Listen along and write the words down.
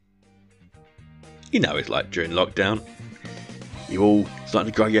You know it's like during lockdown. You all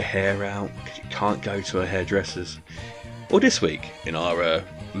starting to grow your hair out because you can't go to a hairdresser's. Well, this week, in our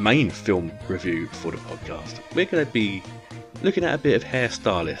main film review for the podcast, we're going to be looking at a bit of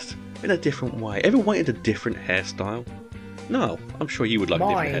Stylist in a different way. Ever wanted a different hairstyle? No, I'm sure you would like a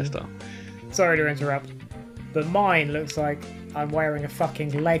different hairstyle. Sorry to interrupt, but mine looks like I'm wearing a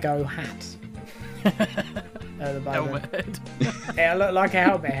fucking Lego hat. At the moment. Helmet head. Yeah, I look like a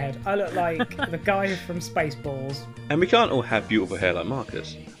helmet head. I look like the guy from Spaceballs. And we can't all have beautiful hair like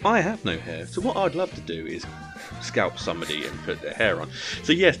Marcus. I have no hair, so what I'd love to do is scalp somebody and put their hair on.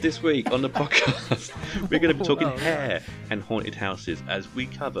 So yes, this week on the podcast, we're going to be talking hair and haunted houses as we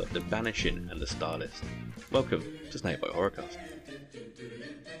cover the Banishing and the Stylist. Welcome to Snakebite Horrorcast.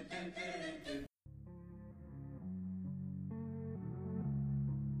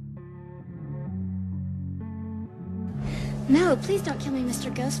 No, please don't kill me,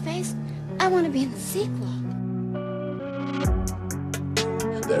 Mr. Ghostface. I want to be in the sequel.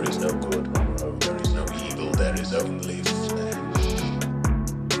 There is no good, Monroe. There is no evil. There is only flesh.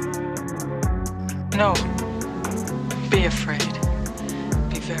 No. Be afraid.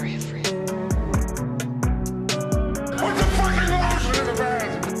 Be very afraid. Put the fucking lotion in the bag!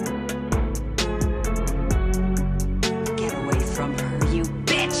 Get away from her, you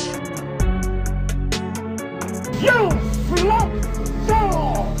bitch! You flop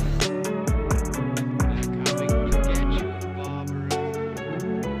dog!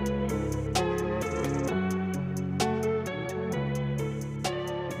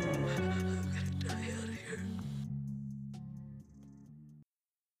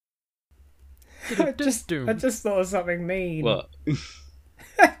 I just thought of something mean. What? if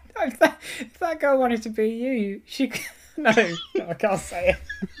that girl wanted to be you, she could... No, I can't say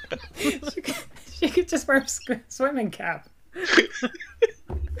it. She could just wear a swimming cap.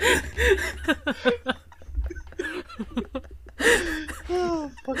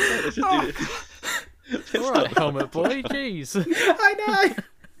 Oh, fuck that. Let's just do this. Alright, helmet boy, jeez. I know.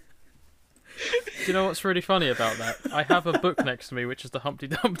 Do you know what's really funny about that? I have a book next to me, which is the Humpty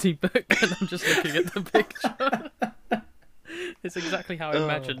Dumpty book, and I'm just looking at the picture. It's exactly how I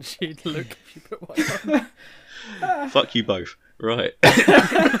imagined she'd look if you put one on. Fuck you both. Right. Let's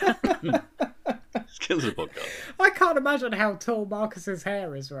get to the podcast. I can't imagine how tall Marcus's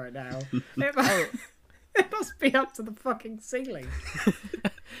hair is right now. It must be up to the fucking ceiling.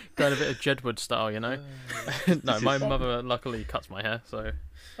 Going a bit of Jedward style, you know? No, my mother luckily cuts my hair, so...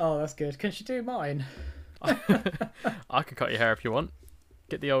 Oh, that's good. Can she do mine? I can cut your hair if you want.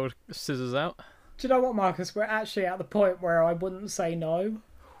 Get the old scissors out. Do you know what, Marcus? We're actually at the point where I wouldn't say no.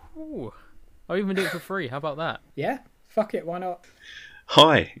 Ooh. I'll even do it for free. How about that? Yeah, fuck it, why not?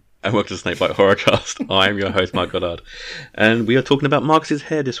 Hi, and welcome to Snakebite Horrorcast. I am your host, Mark Goddard, and we are talking about Marcus's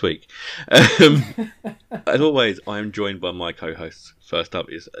hair this week. As always, I am joined by my co-hosts. First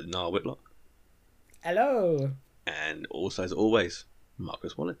up is Niall Whitlock. Hello. And also, as always,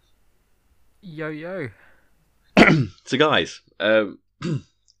 Marcus Wallace. Yo, yo. So guys,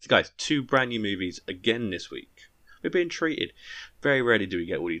 two brand new movies again this week. We're being treated. Very rarely do we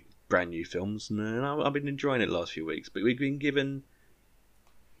get all these brand new films, and I've been enjoying it the last few weeks, but we've been given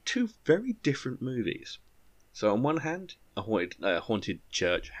two very different movies. So on one hand, a haunted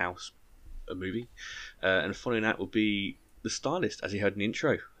church house, a movie, and following that will be The Stylist, as you heard in the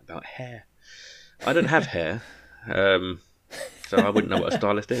intro, about hair. I don't have hair, so I wouldn't know what a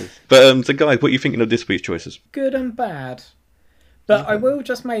stylist is. But so guys, what are you thinking of this week's choices? Good and bad. But I will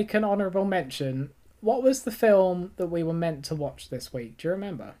just make an honourable mention. What was the film that we were meant to watch this week? Do you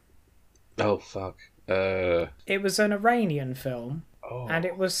remember? Oh, fuck. It was an Iranian film, and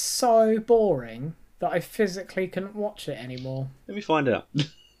it was so boring that I physically couldn't watch it anymore. Let me find out.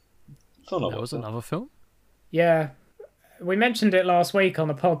 That was another film? Yeah. We mentioned it last week on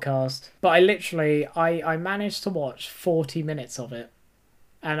the podcast, but I managed to watch 40 minutes of it.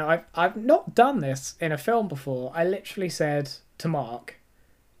 And I've not done this in a film before. I literally said to Mark,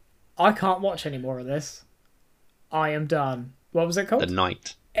 I can't watch any more of this. I am done. What was it called? The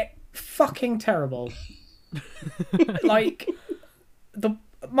Night. Fucking terrible. Like, the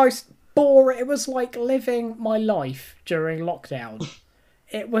most boring... It was like living my life during lockdown.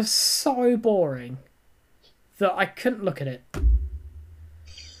 It was so boring that I couldn't look at it.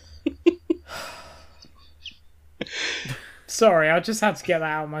 Sorry, I just had to get that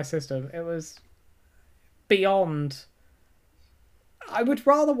out of my system. It was beyond... I would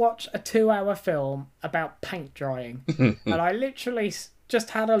rather watch a 2-hour film about paint drying. And I literally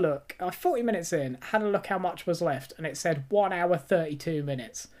just had a look. 40 minutes in, had a look how much was left, and it said 1 hour 32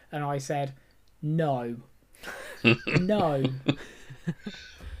 minutes. And I said, no. No.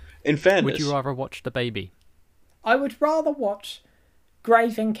 In fairness, Would you rather watch The Baby? I would rather watch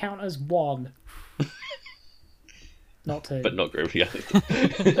Grave Encounters 1. Not 2. but not Grave Encounters.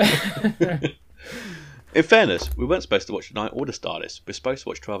 In fairness, we weren't supposed to watch tonight or the Stylist. We're supposed to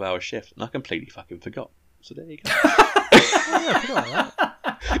watch 12-Hour Shift, and I completely fucking forgot. So there you go.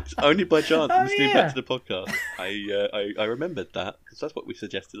 It's only by chance listening back to the podcast I remembered that, because that's what we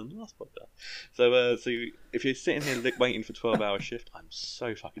suggested on the last podcast. So if you're sitting here waiting for 12-Hour Shift, I'm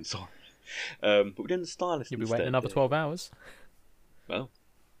so fucking sorry. But we're doing the Stylist. You'll be waiting another 12 hours. Well,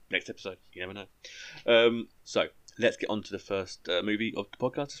 next episode, you never know. So let's get on to the first movie of the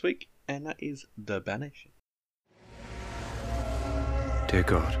podcast this week, and that is The Banishing. Dear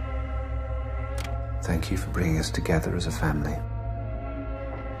God, thank you for bringing us together as a family.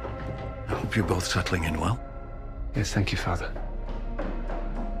 I hope you're both settling in well. Yes, thank you, Father.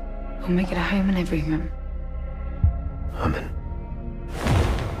 We'll make it a home in every room. Amen.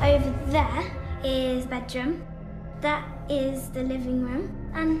 Over there is bedroom, that is the living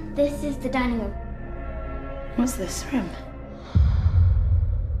room, and this is the dining room. What's this room?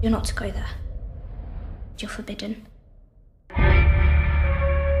 You're not to go there. You're forbidden.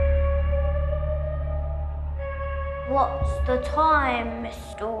 What's the time,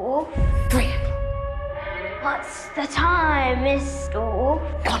 Mr. Wolf? 3 o'clock. What's the time, Mr. Wolf?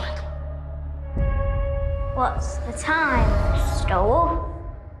 1 o'clock. What's the time, Mr. Wolf?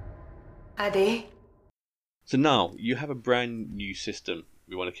 Addy. So now you have a brand new system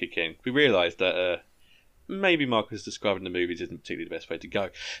we want to kick in. We realised that maybe Marcus describing the movies isn't particularly the best way to go.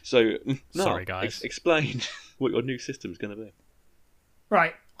 So now, Sorry, guys. Explain what your new system's going to be.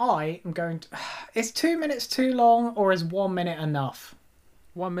 Right, I am going to... Is 2 minutes too long, or is 1 minute enough?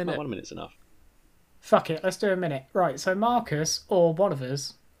 1 minute. 1 minute's enough. Fuck it, let's do a minute. Right, so Marcus, or one of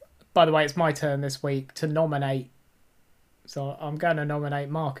us... By the way, it's my turn this week to nominate. So I'm going to nominate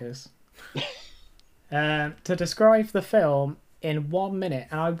Marcus. To describe the film in 1 minute.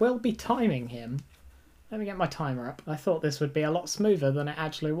 And I will be timing him. Let me get my timer up. I thought this would be a lot smoother than it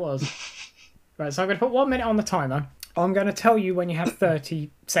actually was. Right, so I'm going to put 1 minute on the timer. I'm going to tell you when you have 30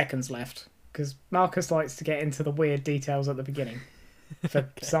 seconds left. Because Marcus likes to get into the weird details at the beginning. For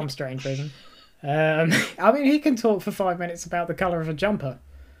some strange reason. I mean, he can talk for 5 minutes about the colour of a jumper.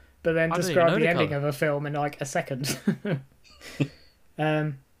 But then describe the ending of a film in like a second.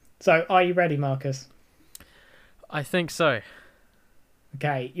 So, are you ready, Marcus? I think so.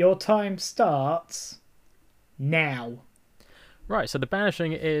 Okay, your time starts now. Right, so The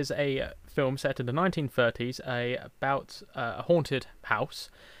Banishing is a film set in the 1930s about a haunted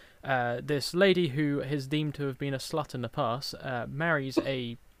house. This lady who is deemed to have been a slut in the past marries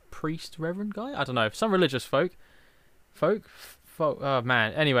a priest, reverend guy? I don't know, some religious folk. Oh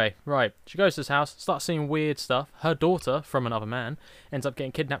man, anyway, right. She goes to this house, starts seeing weird stuff. Her daughter, from another man, ends up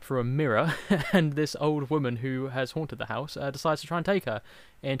getting kidnapped through a mirror, and this old woman who has haunted the house decides to try and take her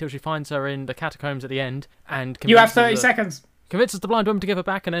until she finds her in the catacombs at the end and you have 30 seconds. Convinces the blind woman to give her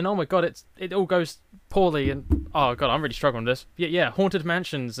back, and then, oh my god, it all goes poorly, and oh god, I'm really struggling with this. Yeah, haunted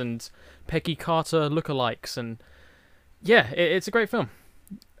mansions and Peggy Carter lookalikes, and yeah, it's a great film.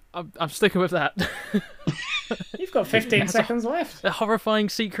 I'm sticking with that. You've got 15 seconds left. A horrifying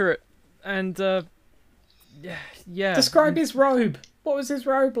secret, and yeah. Describe his robe. What was his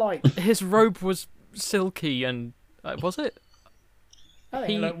robe like? His robe was silky, and was it? I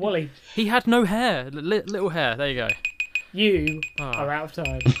think it looked woolly. He had no hair, little hair. There you go. You are out of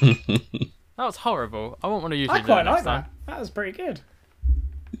time. That was horrible. I won't want to use it. I quite like that. That was pretty good.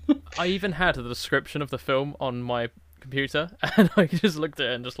 I even had the description of the film on my computer, and I just looked at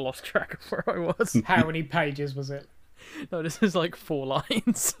it and just lost track of where I was. How many pages was it? No, this is like 4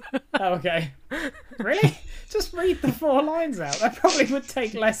 lines. Oh, okay. Really? Just read the 4 lines out. That probably would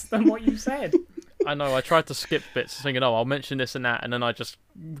take less than what you said. I know, I tried to skip bits thinking, oh, I'll mention this and that, and then I just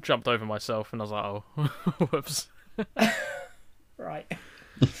jumped over myself and I was like, oh, whoops. Right.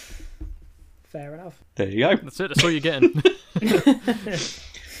 Fair enough. There you go. That's it, that's all you're getting.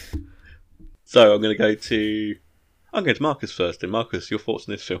 So I'm going to Marcus first. And Marcus, your thoughts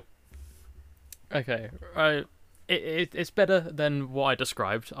on this film? Okay, it's better than what I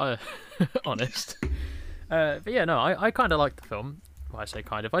described, honest. But yeah, no, I kind of liked the film. Well, I say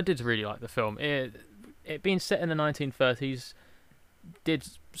kind of. I did really like the film. It being set in the 1930s did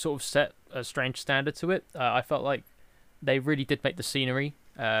sort of set a strange standard to it. I felt like they really did make the scenery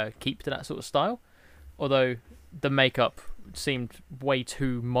keep to that sort of style. Although the makeup seemed way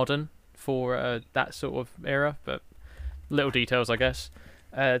too modern for that sort of era. But little details, I guess.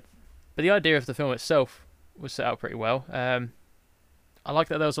 But the idea of the film itself was set out pretty well. I like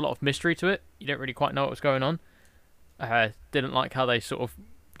that there was a lot of mystery to it. You don't really quite know what was going on. Didn't like how they sort of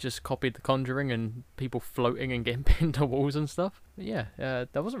just copied The Conjuring and people floating and getting pinned to walls and stuff. But yeah,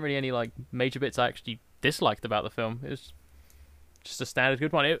 there wasn't really any like major bits I actually disliked about the film. It was just a standard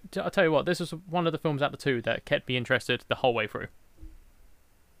good one. I'll tell you what, this was one of the films out of the two that kept me interested the whole way through.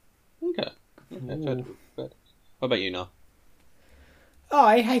 Okay. Fair. What about you, now? Oh,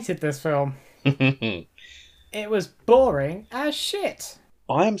 I hated this film. It was boring as shit.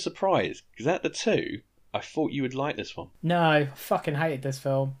 I am surprised, because at the two, I thought you would like this one. No, I fucking hated this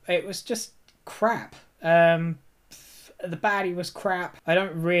film. It was just crap. The baddie was crap. I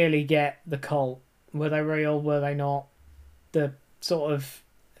don't really get the cult. Were they real? Were they not? The sort of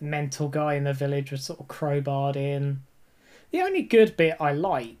mental guy in the village was sort of crowbarred in. The only good bit I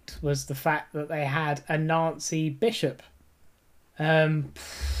liked was the fact that they had a Nazi bishop. For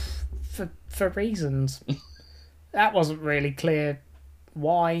reasons. That wasn't really clear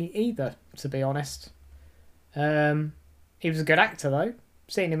why either, to be honest. He was a good actor though.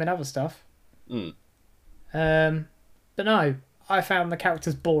 Seen him in other stuff. But no, I found the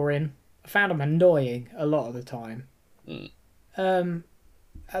characters boring. I found them annoying a lot of the time. The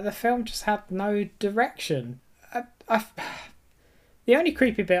film just had no direction. The only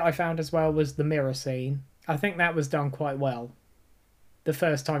creepy bit I found as well was the mirror scene. I think that was done quite well. The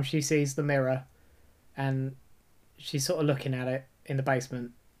first time she sees the mirror and she's sort of looking at it in the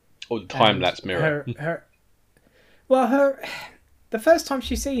basement. Or the time-lapse mirror. The first time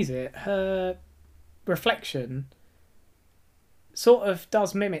she sees it, her reflection sort of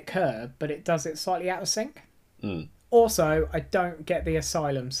does mimic her, but it does it slightly out of sync. Also, I don't get the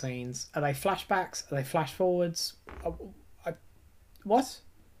asylum scenes. Are they flashbacks? Are they flash forwards? What?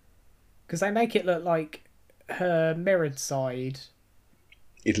 Because they make it look like her mirrored side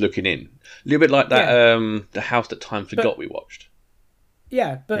is looking in. A little bit like that, the House That Time Forgot we watched.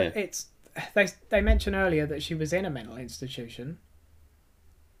 Yeah, but it's... They mention earlier that she was in a mental institution.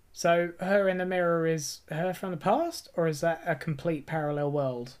 So her in the mirror is her from the past, or is that a complete parallel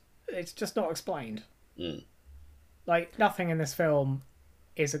world? It's just not explained. Like, nothing in this film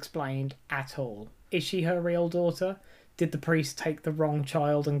is explained at all. Is she her real daughter? Did the priest take the wrong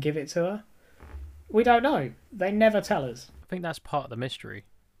child and give it to her? We don't know. They never tell us. I think that's part of the mystery.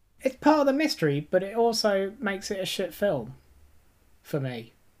 It's part of the mystery, but it also makes it a shit film. For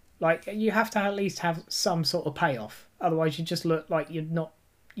me. Like, you have to at least have some sort of payoff. Otherwise you just look like you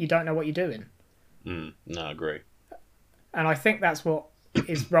don't know what you're doing. No, I agree. And I think that's what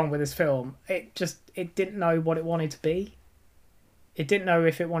is wrong with this film. It didn't know what it wanted to be. It didn't know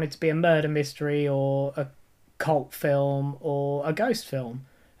if it wanted to be a murder mystery or a cult film or a ghost film.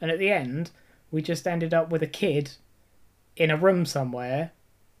 And at the end, we just ended up with a kid in a room somewhere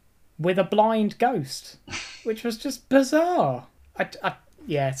with a blind ghost, which was just bizarre.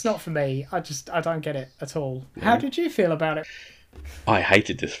 Yeah, it's not for me. I don't get it at all. How did you feel about it? I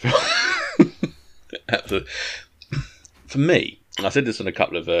hated this film. For me, and I said this on a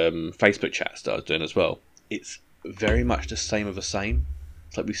couple of Facebook chats that I was doing as well, it's very much the same of the same.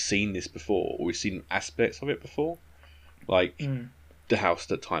 It's like we've seen this before, or we've seen aspects of it before. Like The House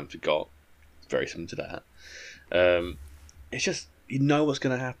That Time Forgot, very similar to that. It's just, you know what's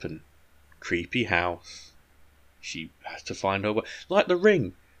going to happen. Creepy house. She has to find her way. Like The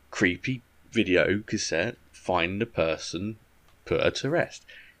Ring. Creepy video cassette. Find the person. Put her to rest.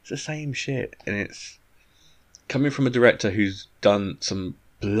 It's the same shit. And it's coming from a director who's done some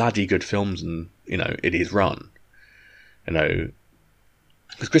bloody good films in his run.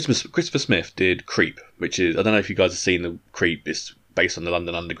 Because Christopher Smith did Creep, which is, I don't know if you guys have seen the Creep. It's based on the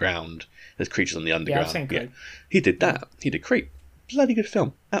London Underground. There's creatures on the underground. Yeah, I've seen Creep. He did that. He did Creep. Bloody good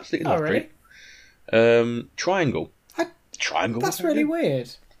film. Absolutely love really? Creep. Triangle. Triangle. That's really weird,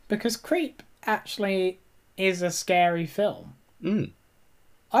 because Creep actually is a scary film.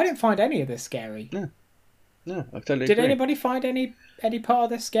 I didn't find any of this scary. No, I totally Did agree. anybody find any part of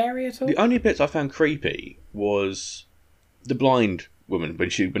this scary at all? The only bits I found creepy was the blind woman when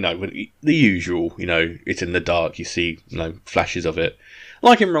the usual, it's in the dark, you see, flashes of it,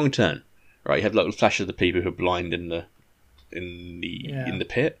 like in Wrong Turn, right? You have little flashes of the people who are blind in the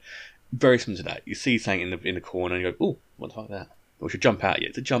pit. Very similar to that. You see something in the corner and you go, "Oh, what's like that?" Or should jump out at you.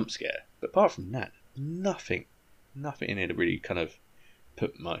 It's a jump scare. But apart from that, nothing in here to really kind of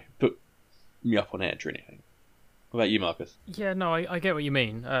put me up on edge or anything. What about you, Marcus? Yeah, no, I get what you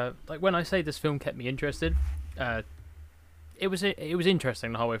mean. Like when I say this film kept me interested, it was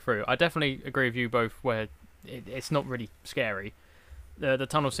interesting the whole way through. I definitely agree with you both where it's not really scary. The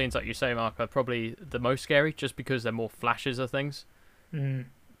tunnel scenes, like you say, Mark, are probably the most scary just because they're more flashes of things.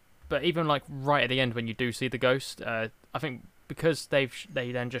 But even like right at the end when you do see the ghost, I think because they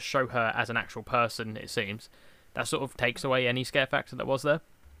then just show her as an actual person, it seems, that sort of takes away any scare factor that was there.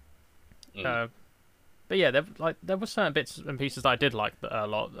 But yeah, there were certain bits and pieces that I did like a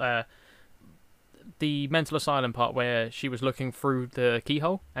lot. The mental asylum part where she was looking through the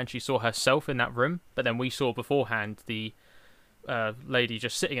keyhole and she saw herself in that room, but then we saw beforehand the lady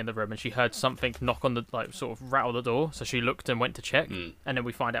just sitting in the room, and she heard something knock on the, like, sort of rattle the door, so she looked and went to check, and then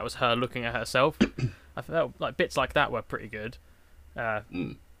we find out it was her looking at herself. I felt like bits like that were pretty good. But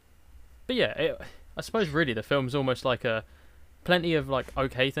yeah, I suppose really the film's almost like plenty of like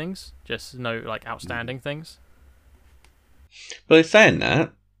okay things, just no like outstanding things. But in saying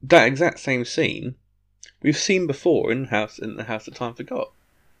that exact same scene we've seen before in the house that time forgot.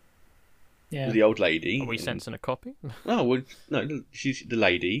 Yeah. The old lady. Are we sensing a copy? Oh, well, no, she's the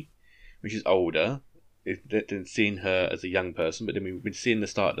lady, which is older. They've seen her as a young person, but then we've been seeing the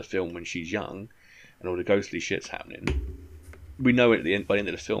start of the film when she's young, and all the ghostly shit's happening. We know at the end, by the end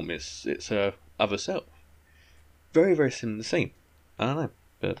of the film, it's her other self. Very, very similar scene. I don't know,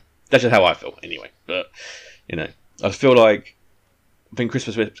 but that's just how I feel, anyway. But I feel like I think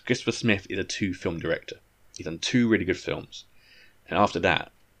Christopher Smith is a 2-film director. He's done 2 really good films, and after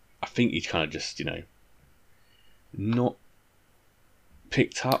that, I think he's kind of just, not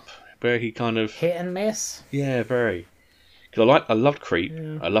picked up where he kind of hit and miss. Yeah, very. Because I loved Creep.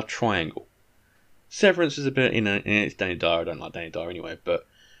 Yeah. I loved Triangle. Severance is a bit, it's Danny Dyer. I don't like Danny Dyer anyway, but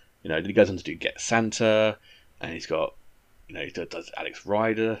then he goes on to do Get Santa, and he's got, he does Alex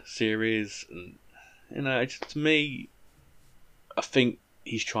Rider series, and to me, I think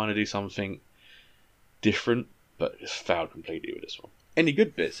he's trying to do something different, but just failed completely with this one. Any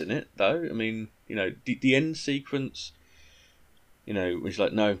good bits in it, though? I mean, the end sequence, when she's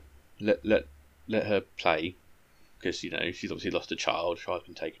like, no, let her play, because, she's obviously lost a child, child's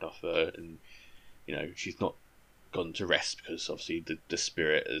been taken off her, and, she's not gone to rest, because obviously the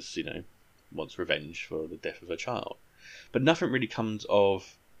spirit is, wants revenge for the death of her child. But nothing really comes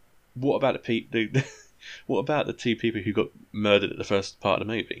of, what about what about the 2 people who got murdered at the first part of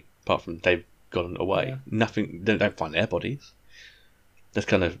the movie, apart from they've gone away? Yeah. Nothing, they don't find their bodies. That's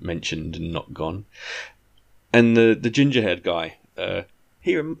kind of mentioned and not gone. And the ginger-haired guy,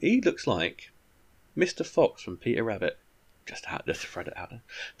 he looks like Mr. Fox from Peter Rabbit. Just to throw it out there.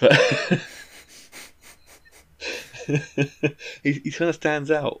 But he kind of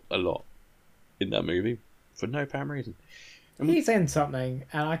stands out a lot in that movie for no apparent reason. He's in something,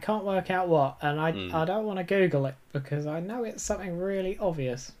 and I can't work out what, and I don't want to Google it, because I know it's something really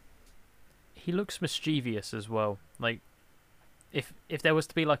obvious. He looks mischievous as well. Like, if there was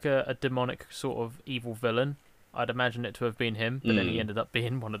to be like a demonic sort of evil villain, I'd imagine it to have been him, but then he ended up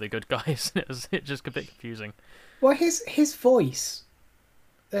being one of the good guys. It just a bit confusing. Well, his voice,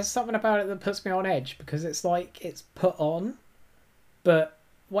 there's something about it that puts me on edge, because it's like it's put on, but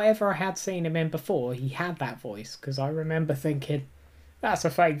whatever I had seen him in before, he had that voice, because I remember thinking, that's a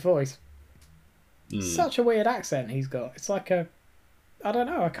fake voice. Such a weird accent he's got. It's like I don't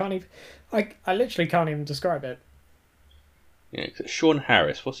know, I can't even, I literally can't even describe it. Yeah, Sean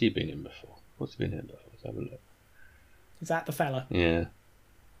Harris, what's he been in before? Let's have a look. Is that the fella? Yeah.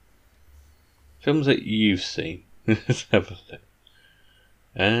 Films that you've seen. Let's have a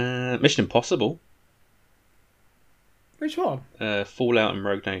look. Mission Impossible. Which one? Fallout and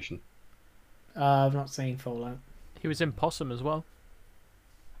Rogue Nation. I've not seen Fallout. He was in Possum as well.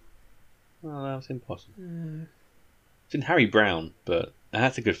 Oh, that was in Possum. It's in Harry Brown, but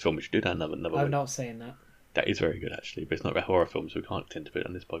that's a good film. We should do that another I've not seen that. That is very good, actually, but it's not a horror film, so we can't tend to put it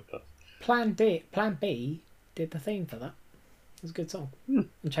on this podcast. Plan B did the theme for that. It was a good song. And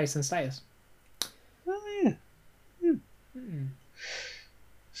Chasing Status. Oh, yeah.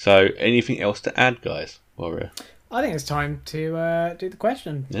 So, anything else to add, guys? I think it's time to do the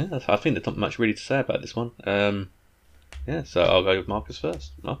question. Yeah, I think there's not much really to say about this one. Yeah, so I'll go with Marcus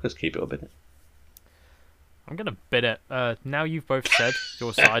first. Marcus, keep it or bin it. I'm going to bin it. Now you've both said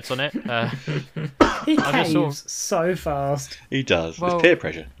your sides on it. He caves so fast. He does. Well, it's peer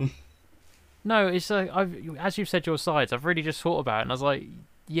pressure. No, it's as you've said your sides, I've really just thought about it, and I was like,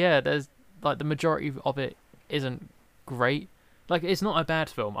 yeah, there's like the majority of it isn't great. Like, it's not a bad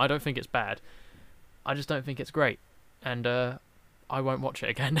film. I don't think it's bad. I just don't think it's great, and I won't watch it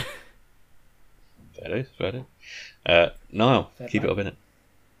again. Fair. Niall, keep it or bin it.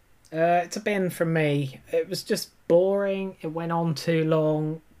 It's a bin from me. It was just boring. It went on too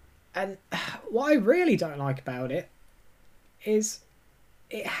long. And what I really don't like about it is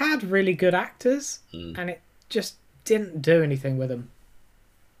it had really good actors and it just didn't do anything with them.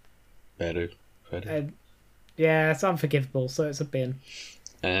 Fair. Yeah, it's unforgivable, so it's a bin.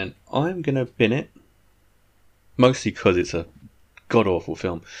 And I'm going to bin it, mostly because it's a god-awful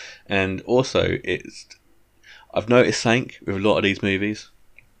film. And also, I've noticed something with a lot of these movies.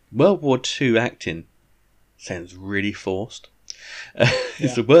 World War II acting sounds really forced.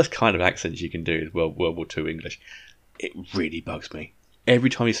 It's the worst kind of accent you can do, is World War II English. It really bugs me. Every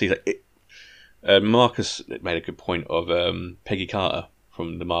time you see that, Marcus made a good point of Peggy Carter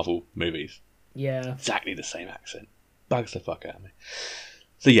from the Marvel movies. Yeah. Exactly the same accent. Bugs the fuck out of me.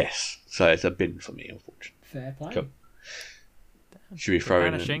 So yes, so it's a bin for me, unfortunately. Fair play. Cool. Should we throw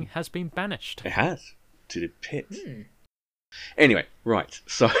in? Banishing has been banished. It has. To the pit. Anyway, right.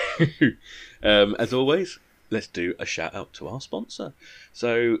 So, as always, let's do a shout out to our sponsor.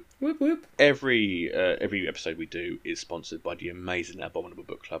 So, Whoop whoop. every episode we do is sponsored by the amazing Abominable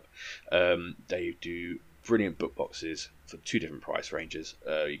Book Club. They do brilliant book boxes for 2 different price ranges.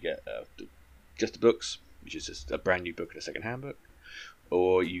 You get just the books, which is just a brand new book and a second-hand book,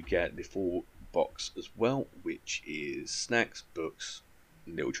 or you get the full box as well, which is snacks, books,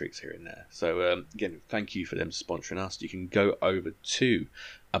 little treats here and there. So again, thank you for them sponsoring us. You can go over to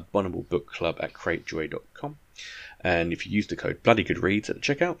Abominable Book Club at cratejoy.com, and if you use the code BloodyGoodReads at the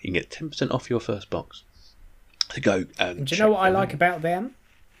checkout, you can get 10% off your first box. So go and do you know what I like about them?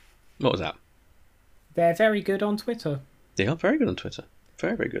 What was that? They're very good on Twitter. They are very good on Twitter.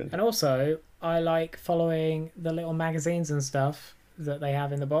 Very, very good. And also, I like following the little magazines and stuff that they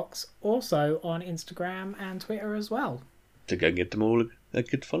have in the box, also on Instagram and Twitter as well. To go and get them all a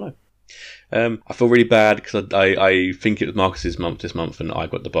good follow. I feel really bad because I think it was Marcus's month this month and I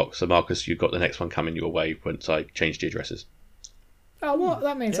got the box. So Marcus, you've got the next one coming your way once I change the addresses. Oh, what?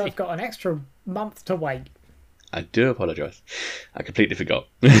 That means I've got an extra month to wait. I do apologise. I completely forgot.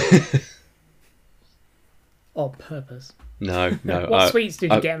 On purpose. No. What sweets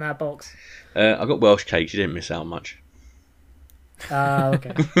did you get in that box? I got Welsh cakes. You didn't miss out much. Oh,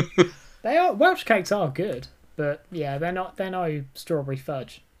 okay. Welsh cakes are good, but yeah, they're no strawberry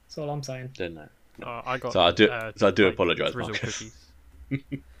fudge. That's all I'm saying. Don't know. I got. So I do apologise, drizzle Marcus.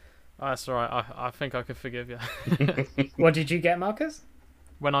 cookies. That's all right. I think I could forgive you. What did you get, Marcus?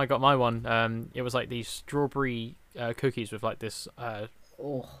 When I got my one, it was like these strawberry cookies with like this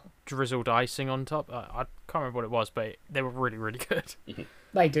drizzled icing on top. I can't remember what it was, but they were really, really good.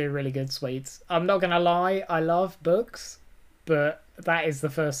 They do really good sweets. I'm not gonna lie, I love books, but that is the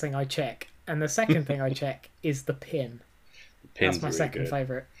first thing I check, and the second thing I check is the pin. That's my really second good.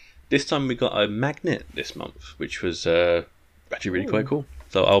 favourite. This time we got a magnet this month, which was actually really quite cool.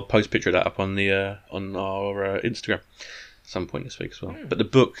 So I'll post a picture of that up on the on our Instagram at some point this week as well. But the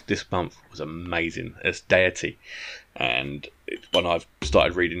book this month was amazing. It's Deity, and it's one I've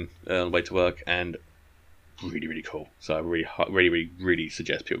started reading on the way to work, and really, really cool. So I really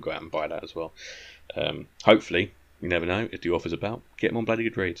suggest people go out and buy that as well. Hopefully, you never know if the offer's about, get them on Bloody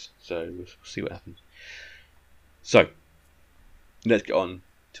Good Reads. So we'll see what happens. So let's get on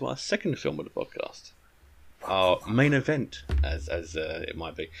to our second film of the podcast, our main event, as it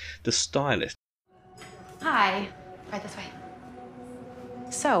might be, The Stylist. Hi. Right this way.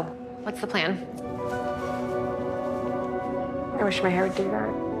 So, what's the plan? I wish my hair would do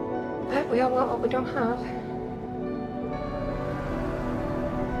that. But we all want what we don't have.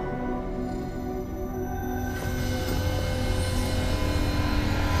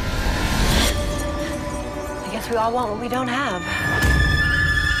 I guess we all want what we don't have.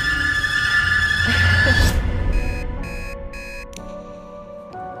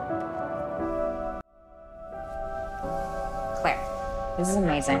 Claire, this is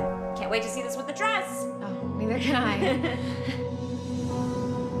amazing. Can't wait to see this with the dress. Oh, neither can I.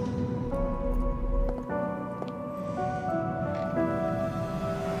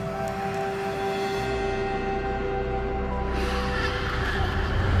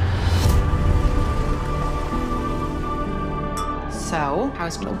 So,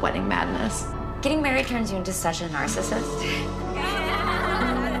 how's the wedding madness? Getting married turns you into such a narcissist.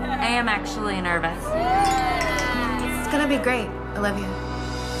 I am actually nervous. It's gonna be great. I love you.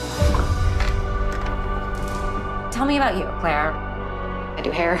 Tell me about you, Claire. I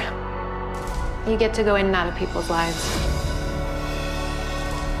do hair. You get to go in and out of people's lives.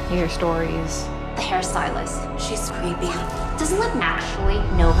 You hear stories. The hairstylist. She's creepy. Doesn't Lip actually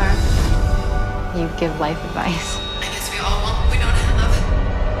know her? You give life advice. I guess we all want what we don't have.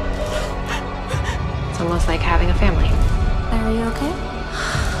 It's almost like having a family. Are you okay?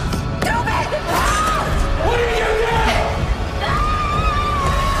 What are you doing?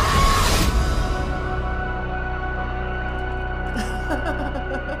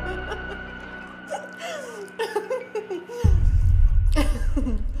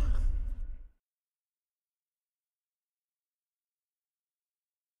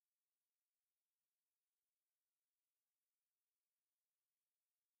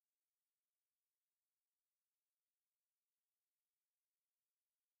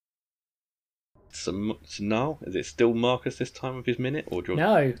 So now, is it still Marcus this time with his minute, or do you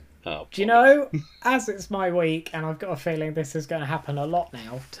No. Oh, Do you know, as it's my week, and I've got a feeling this is going to happen a lot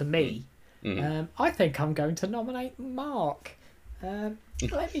now to me, I think I'm going to nominate Mark.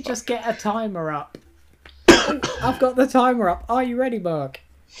 Let me just get a timer up. I've got the timer up. Are you ready, Mark?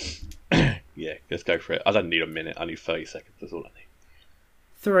 Yeah, let's go for it. I don't need a minute. I need 30 seconds. That's all I need.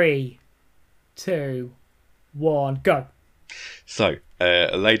 3, 2, 1, go. So,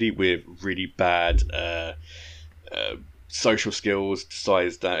 a lady with really bad social skills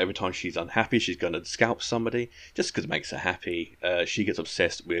decides that every time she's unhappy, she's going to scalp somebody just because it makes her happy. She gets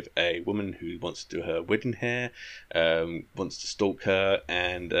obsessed with a woman who wants to do her wedding hair, wants to stalk her,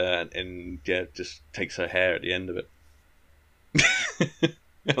 and yeah, just takes her hair at the end of it.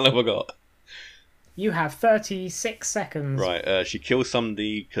 How long have I got? You have 36 seconds. Right, she kills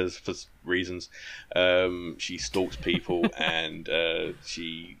somebody because for reasons. She stalks people, and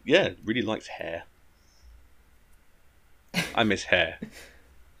she really likes hair. I miss hair.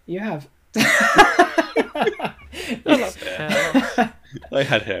 You have. I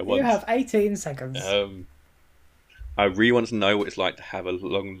had hair once. You have 18 seconds. I really want to know what it's like to have a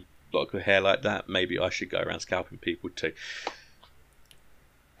long lock of hair like that. Maybe I should go around scalping people too.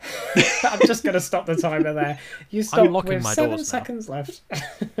 I'm just going to stop the timer there. You stopped with 7 seconds left.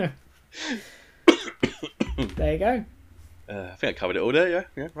 There you go. I think I covered it all there,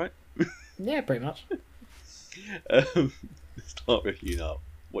 yeah, right? Yeah, pretty much. Start with you now.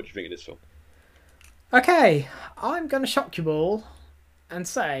 What do you think of this film? Okay, I'm going to shock you all and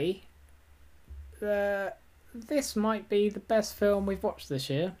say that this might be the best film we've watched this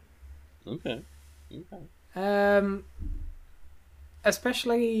year. Okay.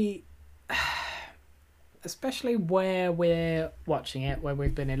 Especially where we're watching it, where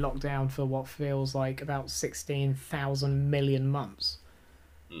we've been in lockdown for what feels like about 16,000 million months.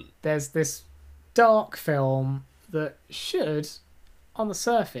 There's this dark film that should, on the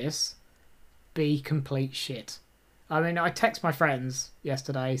surface, be complete shit. I mean, I text my friends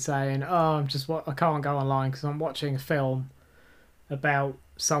yesterday saying, I can't go online because I'm watching a film about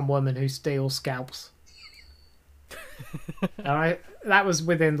some woman who steals scalps. And that was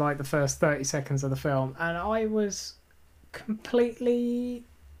within like the first 30 seconds of the film, and I was completely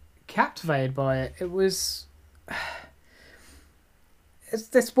captivated by it. It's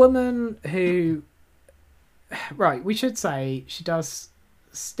this woman who, right, we should say she does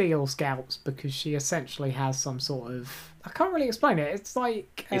steal scalps because she essentially has some sort of, I can't really explain it. It's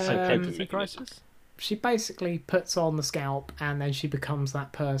like crisis. She basically puts on the scalp and then she becomes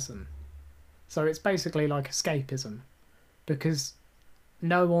that person. So it's basically like escapism, because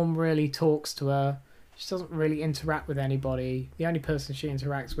no one really talks to her. She doesn't really interact with anybody. The only person she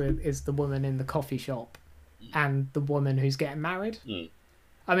interacts with is the woman in the coffee shop and the woman who's getting married.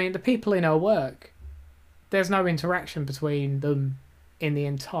 I mean, the people in her work, there's no interaction between them in the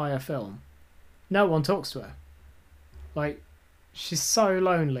entire film. No one talks to her. Like, she's so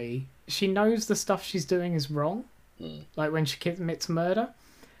lonely. She knows the stuff she's doing is wrong. Like when she commits murder.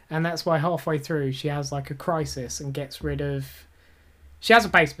 And that's why halfway through she has like a crisis and gets rid of... She has a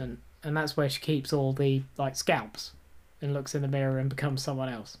basement, and that's where she keeps all the like scalps and looks in the mirror and becomes someone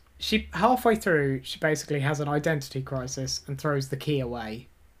else. Halfway through, she basically has an identity crisis and throws the key away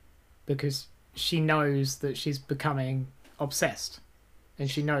because she knows that she's becoming obsessed and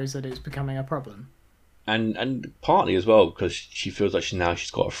she knows that it's becoming a problem. And partly as well because she feels like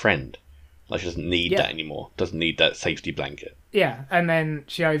she's got a friend. Like she doesn't need that anymore. Doesn't need that safety blanket. Yeah, and then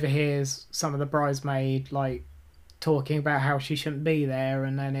she overhears some of the bridesmaid like talking about how she shouldn't be there,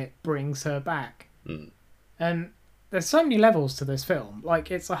 and then it brings her back. And there's so many levels to this film. Like,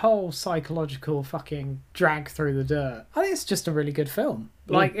 it's a whole psychological fucking drag through the dirt. I think it's just a really good film.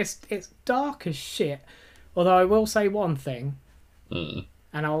 Like, it's dark as shit. Although I will say one thing, and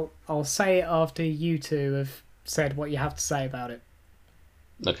I'll say it after you two have said what you have to say about it.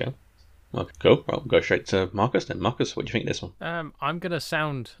 Okay, cool. Well, we'll go straight to Marcus then. Marcus, what do you think of this one? I'm going to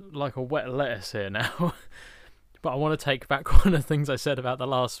sound like a wet lettuce here now. But I want to take back one of the things I said about the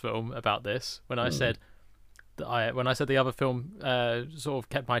last film about this, when I said that when I said the other film sort of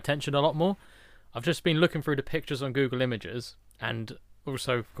kept my attention a lot more. I've just been looking through the pictures on Google Images, and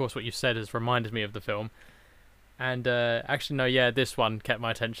also, of course, what you said has reminded me of the film. And actually, no, yeah, this one kept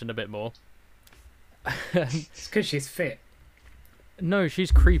my attention a bit more. It's because she's fit. No,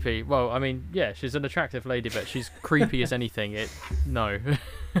 she's creepy. Well, I mean, yeah, she's an attractive lady, but she's creepy as anything. No.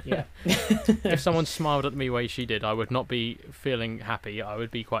 Yeah. If someone smiled at me the way she did, I would not be feeling happy. I would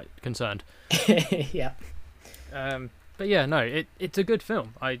be quite concerned. Yeah. But yeah, no, it's a good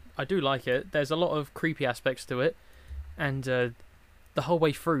film. I do like it. There's a lot of creepy aspects to it, and the whole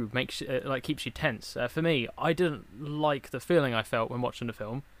way through makes keeps you tense. For me, I didn't like the feeling I felt when watching the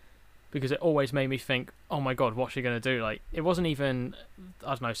film, because it always made me think, oh my god, what's she going to do? Like, it wasn't even, I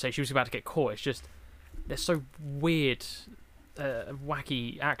don't know, say she was about to get caught. It's just, they're so weird,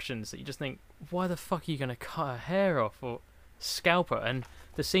 wacky actions that you just think, why the fuck are you going to cut her hair off or scalp her? And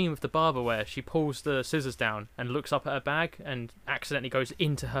the scene with the barber where she pulls the scissors down and looks up at her bag and accidentally goes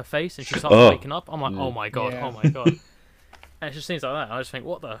into her face and she starts waking up. I'm like, oh my god, oh my god. And it just seems like that. I just think,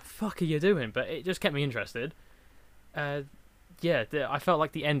 what the fuck are you doing? But it just kept me interested. I felt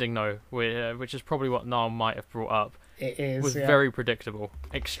like the ending, though, which is probably what Niall might have brought up, was very predictable.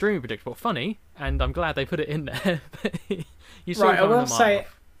 Extremely predictable. Funny, and I'm glad they put it in there. You saw I will say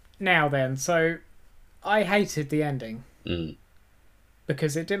now then, so I hated the ending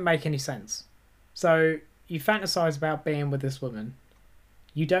because it didn't make any sense. So you fantasize about being with this woman.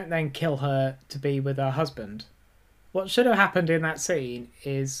 You don't then kill her to be with her husband. What should have happened in that scene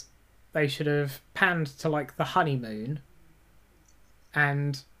is they should have panned to like the honeymoon,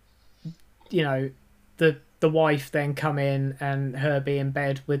 and the wife then come in and her be in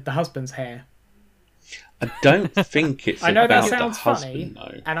bed with the husband's hair. I don't think it's I know about that sounds the husband,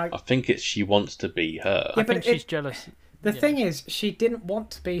 funny, though. and I think it's she wants to be her. I think she's jealous. The thing is, she didn't want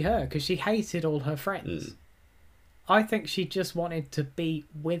to be her because she hated all her friends. I think she just wanted to be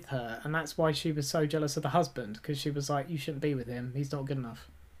with her, and that's why she was so jealous of the husband, because she was like, you shouldn't be with him, he's not good enough.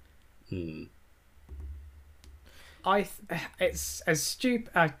 It's as stupid.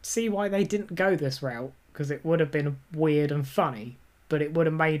 I see why they didn't go this route, because it would have been weird and funny, but it would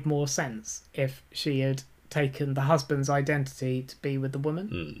have made more sense if she had taken the husband's identity to be with the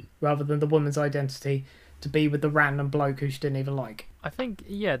woman, rather than the woman's identity to be with the random bloke who she didn't even like. I think,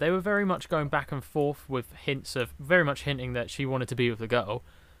 they were very much going back and forth with very much hinting that she wanted to be with the girl.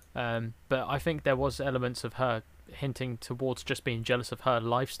 But I think there was elements of her hinting towards just being jealous of her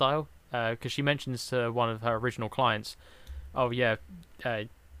lifestyle. Because she mentions to one of her original clients,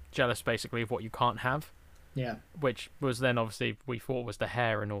 jealous basically of what you can't have. Yeah. Which was then obviously we thought was the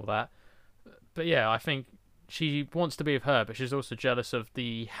hair and all that. But yeah, I think she wants to be with her, but she's also jealous of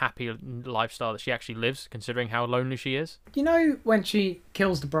the happy lifestyle that she actually lives, considering how lonely she is. You know when she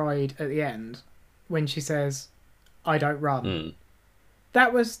kills the bride at the end, when she says, I don't run?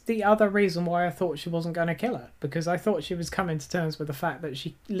 That was the other reason why I thought she wasn't going to kill her, because I thought she was coming to terms with the fact that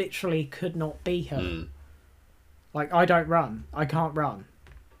she literally could not be her. Like, I don't run. I can't run.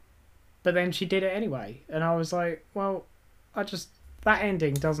 But then she did it anyway, and I was like, well, that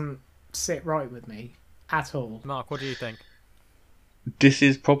ending doesn't sit right with me at all. Mark, what do you think? This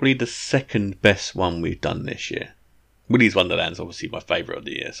is probably the second best one we've done this year. Willy's Wonderland's obviously my favourite of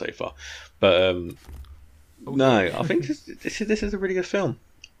the year so far, but no, I think this is a really good film.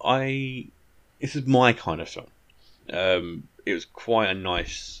 This is my kind of film. It was quite a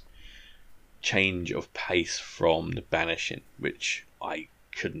nice change of pace from The Banishing, which I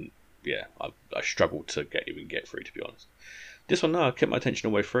couldn't. I struggled to even get through, to be honest. This one, no, I kept my attention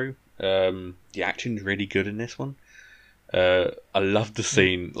all the way through. The action's really good in this one. I love the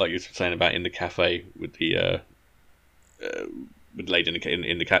scene, like you were saying about in the cafe with the with the lady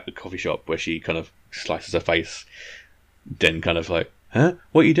in the coffee shop, where she kind of slices her face, then kind of like, huh?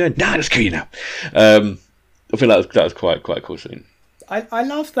 What are you doing? Nah, just kill you now. I feel like that was quite a cool scene. I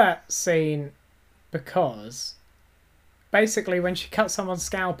love that scene because basically when she cuts someone's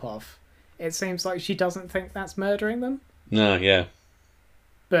scalp off, it seems like she doesn't think that's murdering them. No, yeah.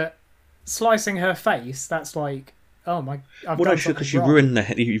 But slicing her face, that's like, oh my! Because you've ruined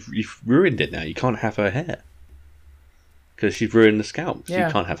you've ruined it now. You can't have her hair because she's ruined the scalp. So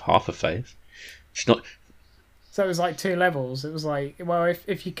you can't have half her face. She's not. So it was like two levels. It was like, well,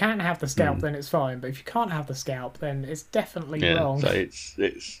 if you can have the scalp, then it's fine. But if you can't have the scalp, then it's definitely wrong. So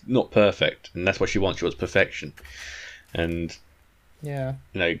it's not perfect, and that's what she wants. She wants perfection, and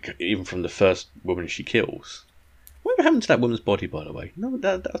even from the first woman she kills. Whatever happened to that woman's body, by the way? No,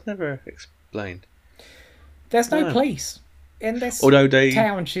 that was never explained. There's no police in this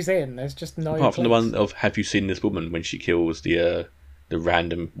town she's in. There's just no. Apart from the one of "Have you seen this woman?" when she kills the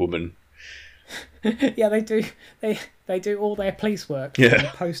random woman. Yeah, they do. They do all their police work.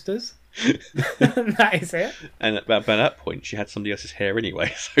 Yeah, posters. And that is it. And by that point, she had somebody else's hair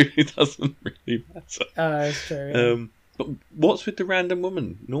anyway, so it doesn't really matter. Oh, it's true. Yeah. But what's with the random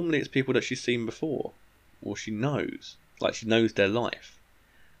woman? Normally, it's people that she's seen before. Or she knows, like she knows their life,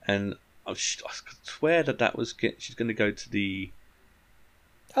 and I swear that was she's going to go to the.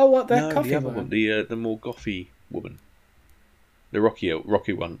 Oh, what the coffee the other one? The more gothy woman, the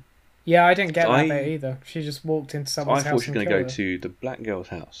rocky one. Yeah, I didn't get that bit either. She just walked into someone's house. I thought she was going to go to the black girl's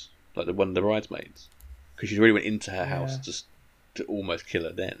house, like one of the bridesmaids, because she already went into her house to almost kill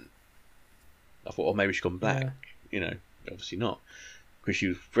her then. I thought, oh, maybe she's gone back. Yeah. You know, obviously not, because she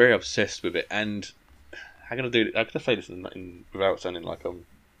was very obsessed with it. And how can I do it? How can I say this without sounding like I'm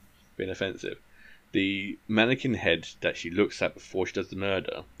being offensive? The mannequin head that she looks at before she does the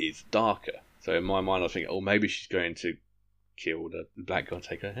murder is darker. So in my mind, I was thinking, oh, maybe she's going to kill the black guy and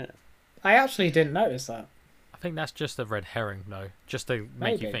take her hair. I actually didn't notice that. I think that's just a red herring, though, just to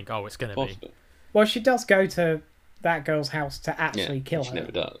make you think, oh, it's going to be. Well, she does go to that girl's house to actually kill her. She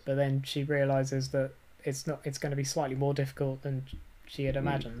never does. But then she realizes that it's not. It's going to be slightly more difficult than she had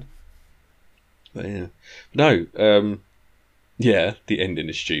imagined. But yeah, no. Yeah, the ending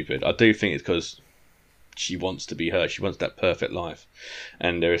is stupid. I do think it's because she wants to be her. She wants that perfect life,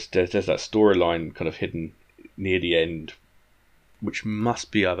 and there's that storyline kind of hidden near the end, which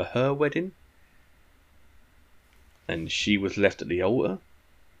must be either her wedding, and she was left at the altar,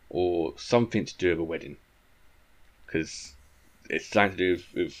 or something to do with a wedding, because it's something to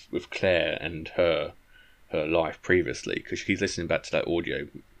do with Claire and her life previously, because she's listening back to that audio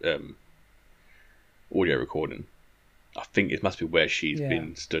recording. I think it must be where she's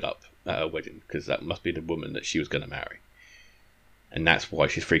been stood up at her wedding, because that must be the woman that she was going to marry, and that's why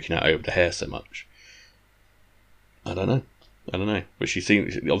she's freaking out over the hair so much. I don't know, but she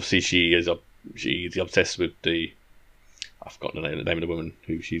seems, obviously she's obsessed with the, I've forgotten the name of the woman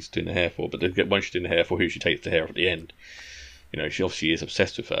who she's doing the hair for, but the one she's doing the hair for, who she takes the hair off at the end, you know, she obviously is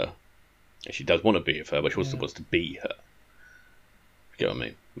obsessed with her, and she does want to be with her, but she also wants to be her. You get what I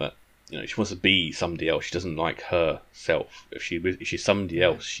mean? But you know, she wants to be somebody else. She doesn't like herself. If she's somebody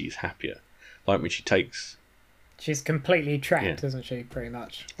else, she's happier. Like when she takes, she's completely trapped, isn't she? Pretty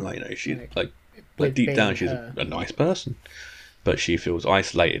much. Like, you know, she's like deep down, she's a nice person, but she feels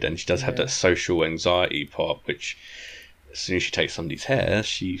isolated, and she does have that social anxiety part, which as soon as she takes somebody's hair,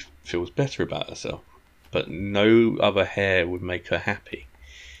 she feels better about herself. But no other hair would make her happy.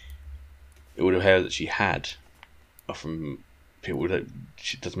 All the hair that she had are from people that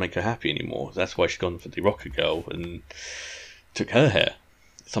she doesn't make her happy anymore. That's why she's gone for the rocker girl and took her hair.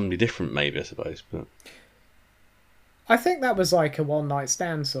 Somebody different, maybe, I suppose. But I think that was like a one-night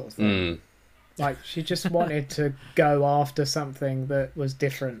stand sort of thing. Like, she just wanted to go after something that was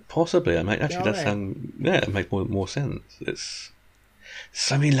different. Possibly. I mean, actually, that sound, it makes more sense. It's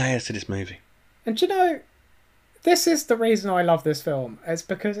so many layers to this movie. And do you know, this is the reason I love this film. It's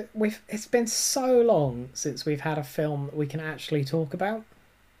because it's been so long since we've had a film that we can actually talk about.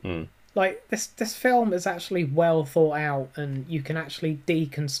 Like, this film is actually well thought out, and you can actually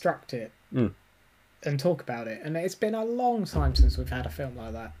deconstruct it and talk about it. And it's been a long time since we've had a film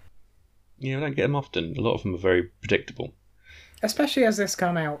like that. Yeah, I don't get them often. A lot of them are very predictable. Especially as this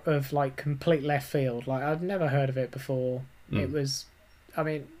come out of, like, complete left field. Like, I'd never heard of it before. It was, I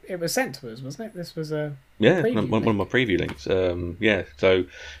mean, it was sent to us, wasn't it? This was a preview one of my preview links.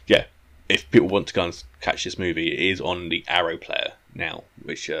 If people want to go and catch this movie, it is on the Arrow player now,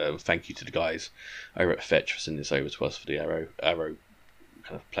 which thank you to the guys over at Fetch for sending this over to us for the Arrow kind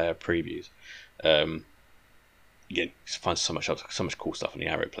of player previews. Again, you find so much cool stuff on the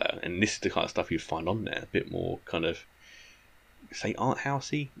Arrow player, and this is the kind of stuff you find on there, a bit more kind of, say, art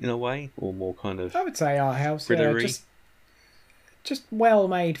housey in a way, or more kind of, I would say art house, just well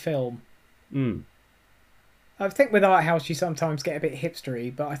made film. I think with art house you sometimes get a bit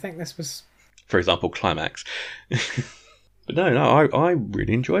hipstery, but I think this was, for example, Climax. But no, I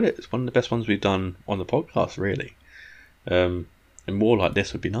really enjoyed it. It's one of the best ones we've done on the podcast, really. And more like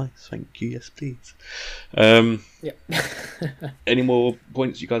this would be nice. Thank you. Yes, please. Any more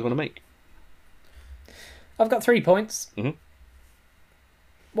points you guys want to make? I've got 3 points.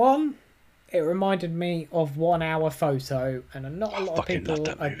 One, it reminded me of 1 Hour Photo, and not a lot of people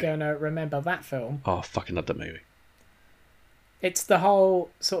are going to remember that film. Oh, I fucking love that movie. It's the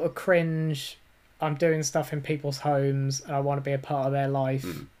whole sort of cringe, I'm doing stuff in people's homes, and I want to be a part of their life,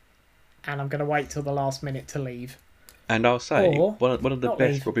 and I'm going to wait till the last minute to leave. And I'll say, one of the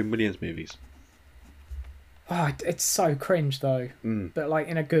best Robin Williams movies. Oh, it's so cringe, though. But, like,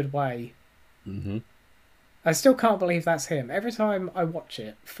 in a good way. I still can't believe that's him. Every time I watch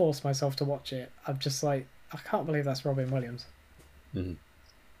it, force myself to watch it, I'm just like, I can't believe that's Robin Williams. You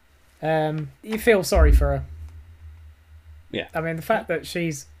feel sorry for her. Yeah. I mean, the fact that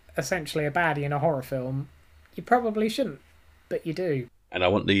she's essentially a baddie in a horror film, you probably shouldn't, but you do. And I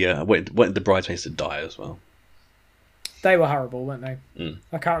want the bridesmaids to die as well. They were horrible, weren't they?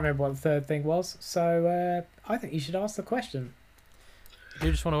 I can't remember what the third thing was, so I think you should ask the question. I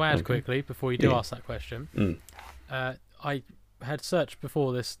do just want to add quickly, before you do ask that question, I had searched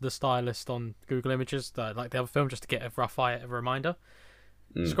before this the Stylist on Google Images, like the other film, just to get a rough reminder.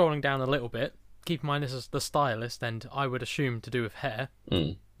 Scrolling down a little bit, keep in mind this is the Stylist, and I would assume to do with hair.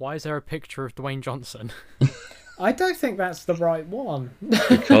 Why is there a picture of Dwayne Johnson? I don't think that's the right one.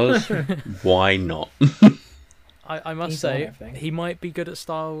 Because why not? I must say, he might be good at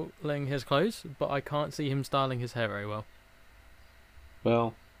styling his clothes, but I can't see him styling his hair very well.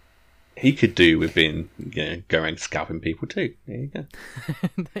 Well, he could do with being, go around scalping people too. There you go.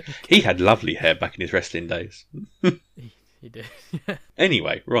 He had lovely hair back in his wrestling days. He did.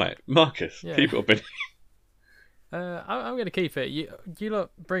 Anyway, right, Marcus, keep it up. I'm going to keep it. You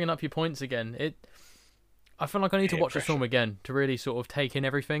lot bringing up your points again. I feel like I need to watch the film again to really sort of take in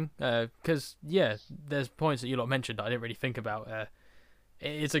everything. Because there's points that you lot mentioned that I didn't really think about.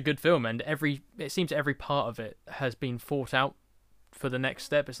 It's a good film, and it seems every part of it has been thought out for the next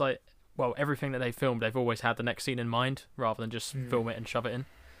step. It's like, well, everything that they filmed, they've always had the next scene in mind rather than just film it and shove it in.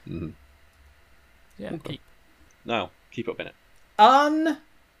 Mm-hmm. Yeah, okay. Keep up in it.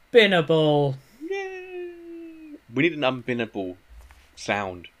 Unbinnable. Yay! We need an unbinnable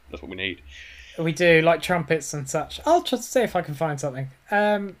sound. That's what we need. We do, like trumpets and such. I'll just see if I can find something.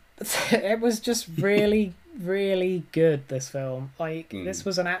 It was just really, really good, this film. This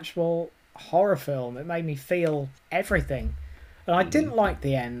was an actual horror film. It made me feel everything. And I didn't like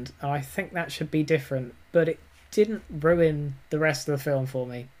the end, and I think that should be different, but it didn't ruin the rest of the film for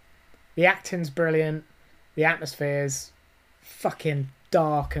me. The acting's brilliant. The atmosphere's fucking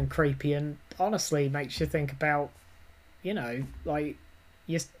dark and creepy, and honestly makes you think about,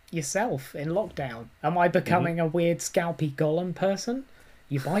 yourself in lockdown. Am I becoming a weird scalpy golem person?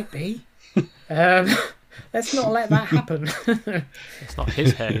 You might be. Let's not let that happen. It's not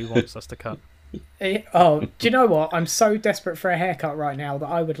his hair he wants us to cut. Do you know what? I'm so desperate for a haircut right now that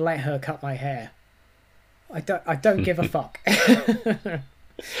I would let her cut my hair. I don't give a fuck.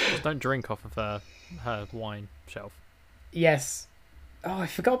 Just don't drink off of her wine shelf. Yes. Oh, I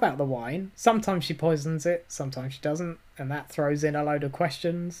forgot about the wine. Sometimes she poisons it, sometimes she doesn't, and that throws in a load of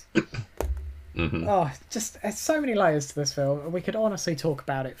questions. Mm-hmm. Oh, there's so many layers to this film, and we could honestly talk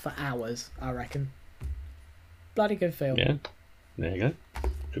about it for hours, I reckon. Bloody good film. Yeah, there you go.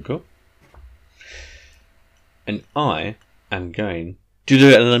 Good call. And I am going to do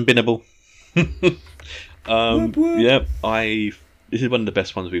it an unbinnable. This is one of the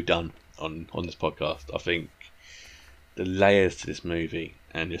best ones we've done on this podcast. I think the layers to this movie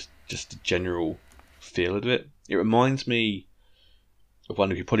and just the general feel of it. It reminds me of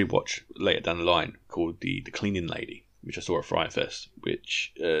one you probably watch later down the line called the Cleaning Lady, which I saw at Fright Fest,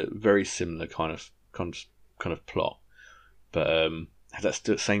 which very similar kind of plot, but has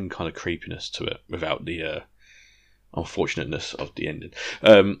that same kind of creepiness to it without the unfortunateness of the ending.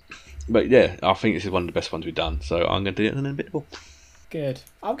 But yeah, I think this is one of the best ones we've done, so I'm going to do it in an unbinnable. Good.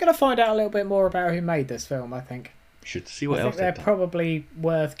 I'm going to find out a little bit more about who made this film, I think. Should see what else they've they're done. Probably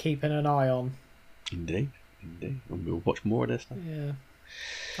worth keeping an eye on. Indeed. And we'll watch more of this stuff. Yeah.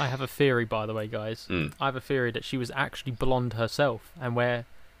 I have a theory, by the way, guys. I have a theory that she was actually blonde herself, and where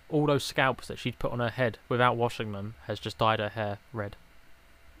all those scalps that she'd put on her head without washing them has just dyed her hair red.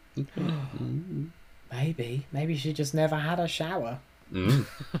 Maybe she just never had a shower. You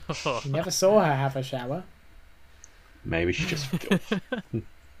never saw her have a shower. Maybe she just filth.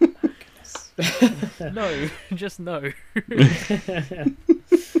 No, just no.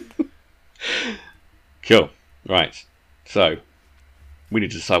 Cool. Right. So, we need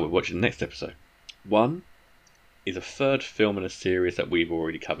to decide what we're watching the next episode. One is a third film in a series that we've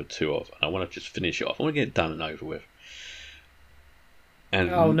already covered two of, and I want to just finish it off. I want to get it done and over with. And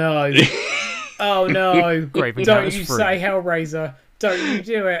oh no! Oh no! Don't you free. say Hellraiser! Don't you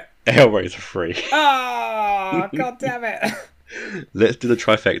do it! Hellraiser 3. Ah! Oh, God damn it! Let's do the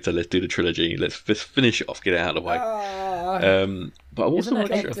trifecta. Let's do the trilogy. Let's finish it off. Get it out of the way. But I also want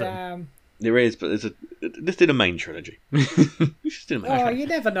to. There is, but let's do the main trilogy. You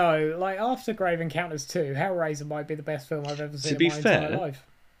never know. Like after Grave Encounters 2, Hellraiser might be the best film I've ever seen in my entire life.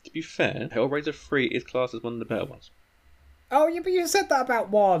 To be fair, Hellraiser 3 is classed as one of the better ones. Oh, yeah, but you said that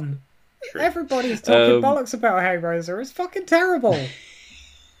about 1. True. Everybody's talking bollocks about Hellraiser. It's fucking terrible.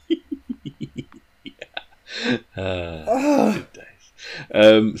 Good days.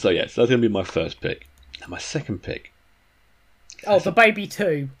 So that's going to be my first pick. And my second pick. Oh, The Baby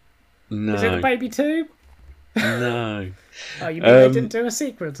 2. No. Is it The Baby 2? No. Oh, you mean they didn't do a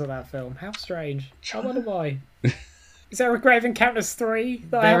sequel to that film? How strange. I wonder why. Is there a Grave Encounters 3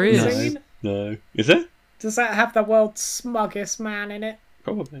 that I haven't seen? No. Is there? Does that have the world's smuggest man in it?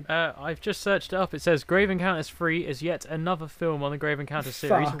 Probably. I've just searched it up. It says Grave Encounters 3 is yet another film on the Grave Encounters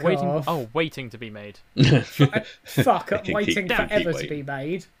series waiting to be made. Fuck up, waiting forever to be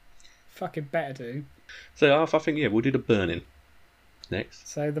made. Fucking better do. So I think we'll do The Burning. next?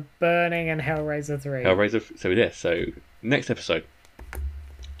 So the Burning and Hellraiser 3. Hellraiser. So next episode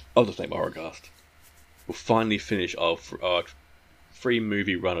of the Snakebite Horrorcast, we'll finally finish our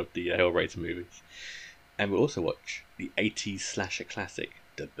 3-movie run of the Hellraiser movies, and we'll also watch the 80s slasher classic,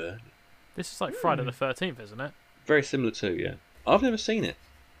 The Burning. This is like Friday the 13th, isn't it? Very similar to, yeah. I've never seen it,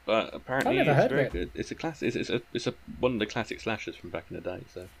 but apparently I've never it's heard very of good. It's a classic. It's one of the classic slashers from back in the day.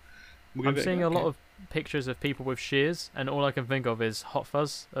 So I'm seeing a lot of pictures of people with shears, and all I can think of is Hot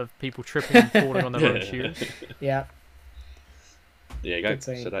Fuzz of people tripping and falling on their own shoes. Yeah. There you go. Good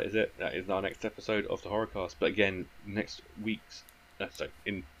scene. So that is it. That is our next episode of the Horrorcast. But again, next week's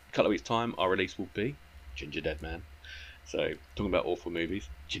in a couple of weeks' time, our release will be Ginger Dead Man. So talking about awful movies,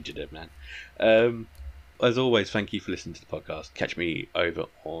 Ginger Dead Man. As always, thank you for listening to the podcast. Catch me over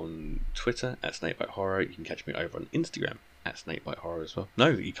on Twitter at Snakebite Horror. You can catch me over on Instagram at Snakebite Horror as well. No,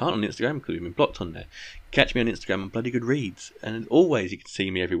 you can't on Instagram because we've been blocked on there. Catch me on Instagram on Bloody Good Reads. And as always, you can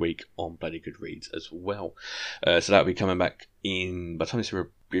see me every week on Bloody Good Reads as well. So that'll be coming back by the time this is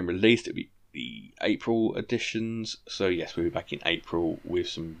being released, it'll be the April editions. So yes, we'll be back in April with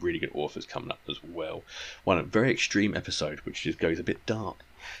some really good authors coming up as well. One very extreme episode, which just goes a bit dark.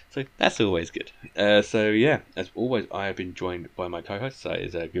 So that's always good. So yeah, as always, I have been joined by my co-host. So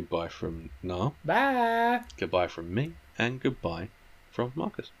is goodbye from Nar. Bye. Goodbye from me. And goodbye from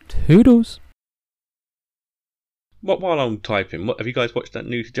Marcus. Toodles. While I'm typing, have you guys watched that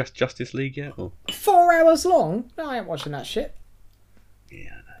new Justice League yet? Or? 4 hours long? No, I ain't watching that shit.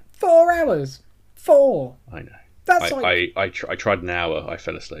 Yeah, I know. 4 hours. 4. I know. That's I tried an hour. I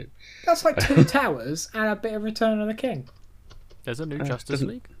fell asleep. That's like 2 towers and a bit of Return of the King. There's a new Justice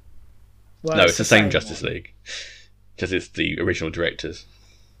League? Well, no, it's the same Justice League. Just it's the original directors.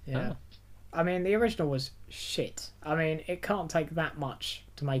 Yeah. I mean, the original was shit. I mean, it can't take that much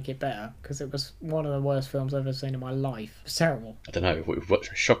to make it better because it was one of the worst films I've ever seen in my life. It was terrible. I don't know. We've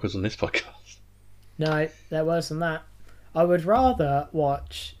watched shockers on this podcast. No, they're worse than that. I would rather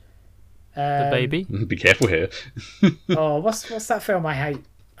watch... The Baby? Be careful here. Oh, what's that film I hate?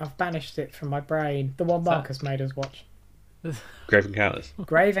 I've banished it from my brain. The one Marcus made us watch. Grave Encounters.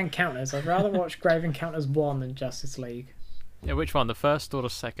 Grave Encounters. I'd rather watch Grave Encounters 1 than Justice League. Yeah, which one? The first or the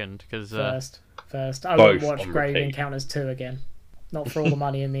second? Cause, First. I wouldn't watch Grave Encounters 2 again. Not for all the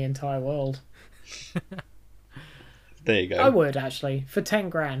money in the entire world. There you go. I would, actually. For 10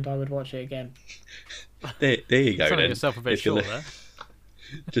 grand, I would watch it again. There you go, Selling then. yourself a bit short there.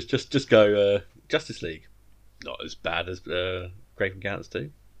 Just go Justice League. Not as bad as Grave Encounters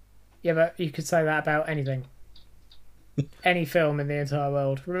 2. Yeah, but you could say that about anything. Any film in the entire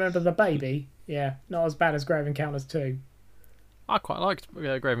world. Remember The Baby? Yeah, not as bad as Grave Encounters 2. I quite liked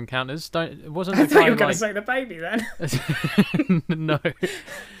Grave Encounters. Wasn't I the thought guy you were going to say The Baby then. No.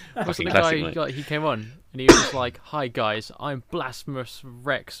 Wasn't the classic, guy he came on and he was just like, "Hi guys, I'm Blasphemous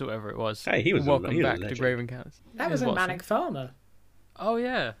Rex," or whatever it was. Hey, he was welcome he was back to Grave Encounters. That was in Manic Farmer. Oh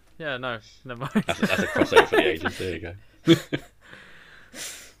yeah, no, never mind. That's a crossover for the ages. There you go.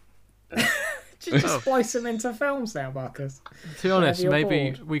 Just splice them into films now, Marcus. To be honest,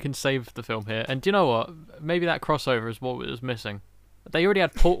 maybe bored. we can save the film here. And do you know what? Maybe that crossover is what was missing. They already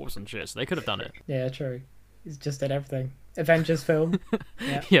had portals and shit, so they could have done it. Yeah, true. He's just did everything. Avengers film.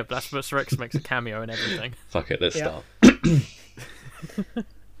 Yeah, yeah, Blasphemous Rex makes a cameo and everything. Fuck it, let's start.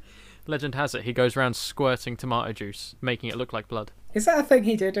 Legend has it he goes around squirting tomato juice, making it look like blood. Is that a thing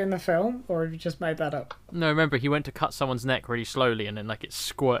he did in the film, or have you just made that up? No, remember, he went to cut someone's neck really slowly and then like it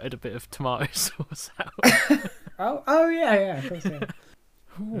squirted a bit of tomato sauce out. Oh yeah, of course, yeah.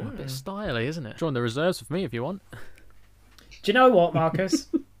 Ooh, a bit stylish, isn't it? Join the reserves with me if you want. Do you know what, Marcus?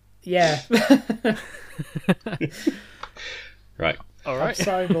 Yeah. Right. All right. I'm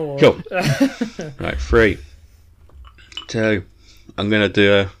so bored. Cool. Right, 3, 2. I'm gonna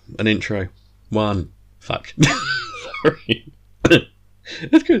do an intro. 1. Fuck. Sorry.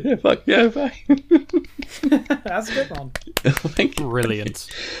 That's good. Yeah, fuck. Yeah, bye. That's a good one. Thank you. Brilliant.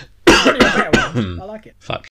 I like it. Fuck.